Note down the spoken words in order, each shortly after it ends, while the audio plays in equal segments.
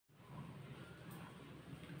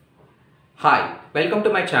Hi, welcome to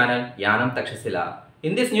my channel Yanam Takshashila.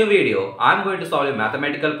 In this new video, I am going to solve a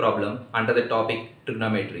mathematical problem under the topic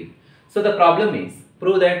trigonometry. So the problem is,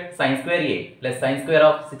 prove that sin square a plus sin square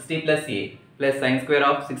of 60 plus a plus sin square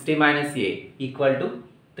of 60 minus a equal to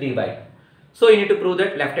 3 by 2. So you need to prove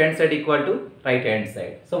that left hand side equal to right hand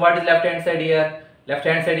side. So what is left hand side here? Left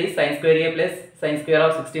hand side is sin square a plus sin square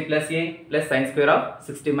of 60 plus a plus sin square of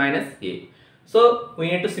 60 minus a. So we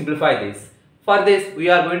need to simplify this. For this, we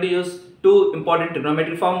are going to use two important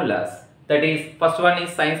trigonometry formulas. That is, first one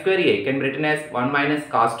is sin square a can be written as 1 minus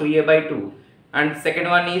cos 2a by 2, and second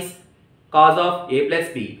one is cos of a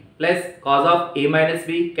plus b plus cos of a minus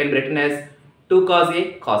b can be written as 2 cos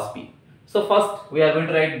a cos b. So first we are going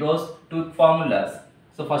to write those two formulas.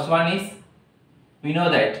 So first one is, we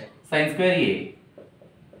know that sin square a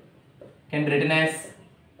can be written as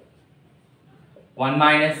 1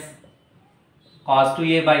 minus cos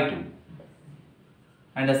 2a by 2,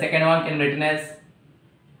 and the second one can be written as,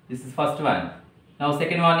 this is first one. Now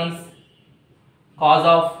second one is cos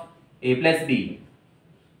of a plus b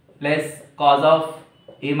plus cos of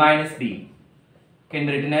a minus b can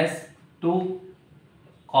be written as 2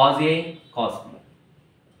 cos a cos b.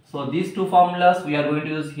 So these two formulas we are going to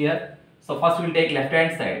use here. So first we will take left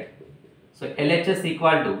hand side. So LHS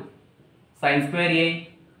equal to sin square a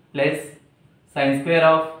plus sin square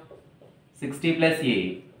of 60 plus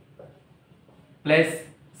a plus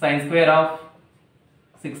sin square of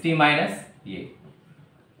 60 minus a.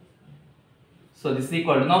 So this is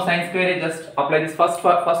equal to, now sin square a, just apply this first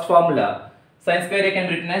formula. Sin square a can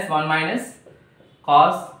be written as 1 minus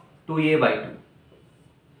cos 2a by 2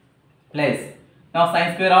 plus, now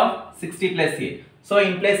sin square of 60 plus a. So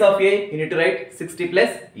in place of a you need to write 60 plus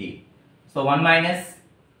a. So 1 minus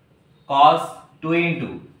cos 2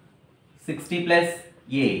 into 60 plus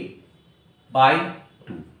a by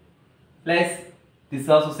 2 plus, this is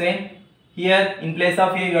also same. Here in place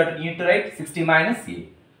of a you need to write 60 minus a.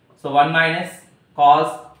 So 1 minus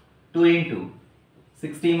cos 2 into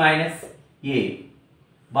 60 minus a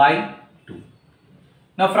by 2.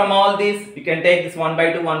 Now from all this you can take this 1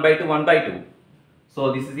 by 2, 1 by 2, 1 by 2.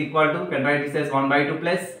 So this is equal to, you can write this as 1 by 2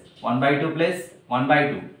 plus 1 by 2 plus 1 by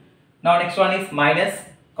 2. Now next one is minus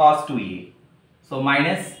cos 2a. So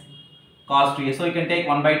minus cos 2a. So you can take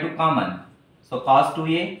 1 by 2 common. So cos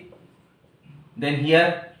 2a. Then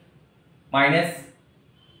here minus,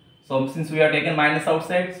 so since we have taken minus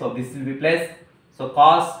outside, so this will be plus. So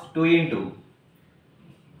cos 2 into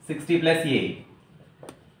 60 plus a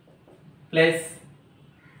plus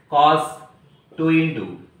cos 2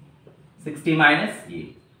 into 60 minus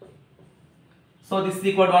a. So this is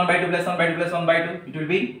equal to 1 by 2 plus 1 by 2 plus 1 by 2. It will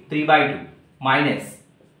be 3 by 2 minus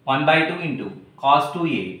 1 by 2 into cos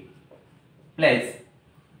 2a plus,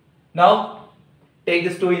 now take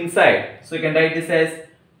this 2 inside. So you can write this as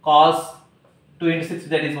cos 2 into 60,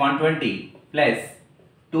 that is 120 plus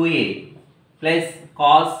 2a plus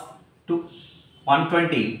cos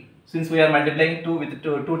 120. Since we are multiplying 2 with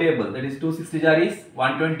 2 table, that is 260 jar is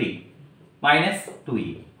 120 minus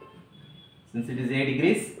 2a. Since it is 8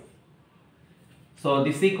 degrees, so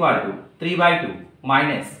this is equal to 3 by 2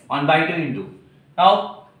 minus 1 by 2 into,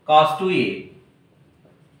 now cos 2a.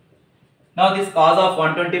 Now this cos of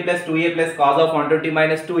 120 plus 2a plus cos of 120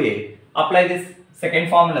 minus 2a, apply this second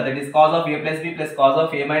formula, that is cos of a plus b plus cos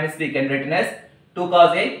of a minus b can be written as 2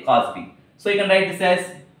 cos a cos b. So you can write this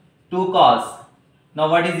as 2 cos. Now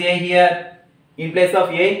what is a here? In place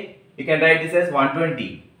of a you can write this as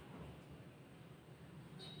 120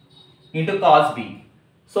 into cos b.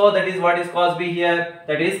 So that is, what is cos b here?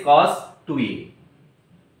 That is cos 2a.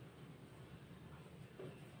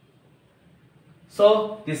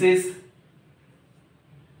 So this is,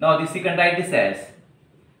 now this you can write this as,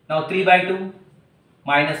 now 3 by 2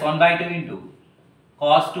 minus 1 by 2 into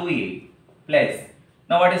cos 2a plus,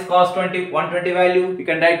 now what is cos 120 value? You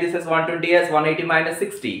can write this as 120 as 180 minus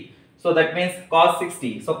 60. So that means cos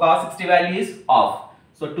 60. So cos 60 value is off.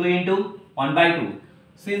 So 2 into 1 by 2.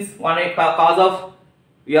 Since cos of,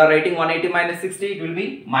 we are writing 180 minus 60, it will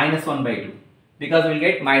be minus 1 by 2, because we will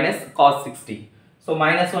get minus cos 60. So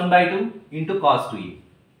minus 1 by 2 into cos 2a.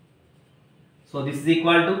 So this is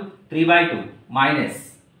equal to 3 by 2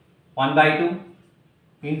 minus 1 by 2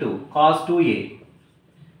 into cos 2a.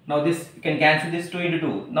 Now this, you can cancel this 2 into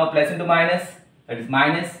 2. Now plus into minus, that is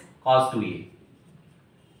minus cos 2a.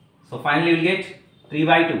 So finally we will get 3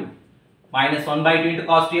 by 2 minus 1 by 2 into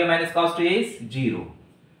cos 2a minus cos 2a is 0.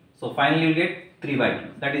 So finally you will get 3 by 2.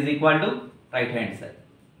 That is equal to right hand side.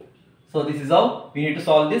 So this is how we need to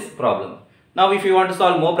solve this problem. Now if you want to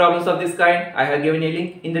solve more problems of this kind, I have given a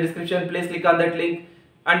link in the description. Please click on that link.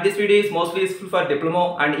 And this video is mostly useful for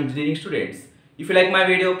diploma and engineering students. If you like my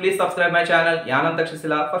video, please subscribe my channel Yanam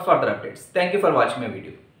Takshashila for further updates. Thank you for watching my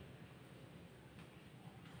video.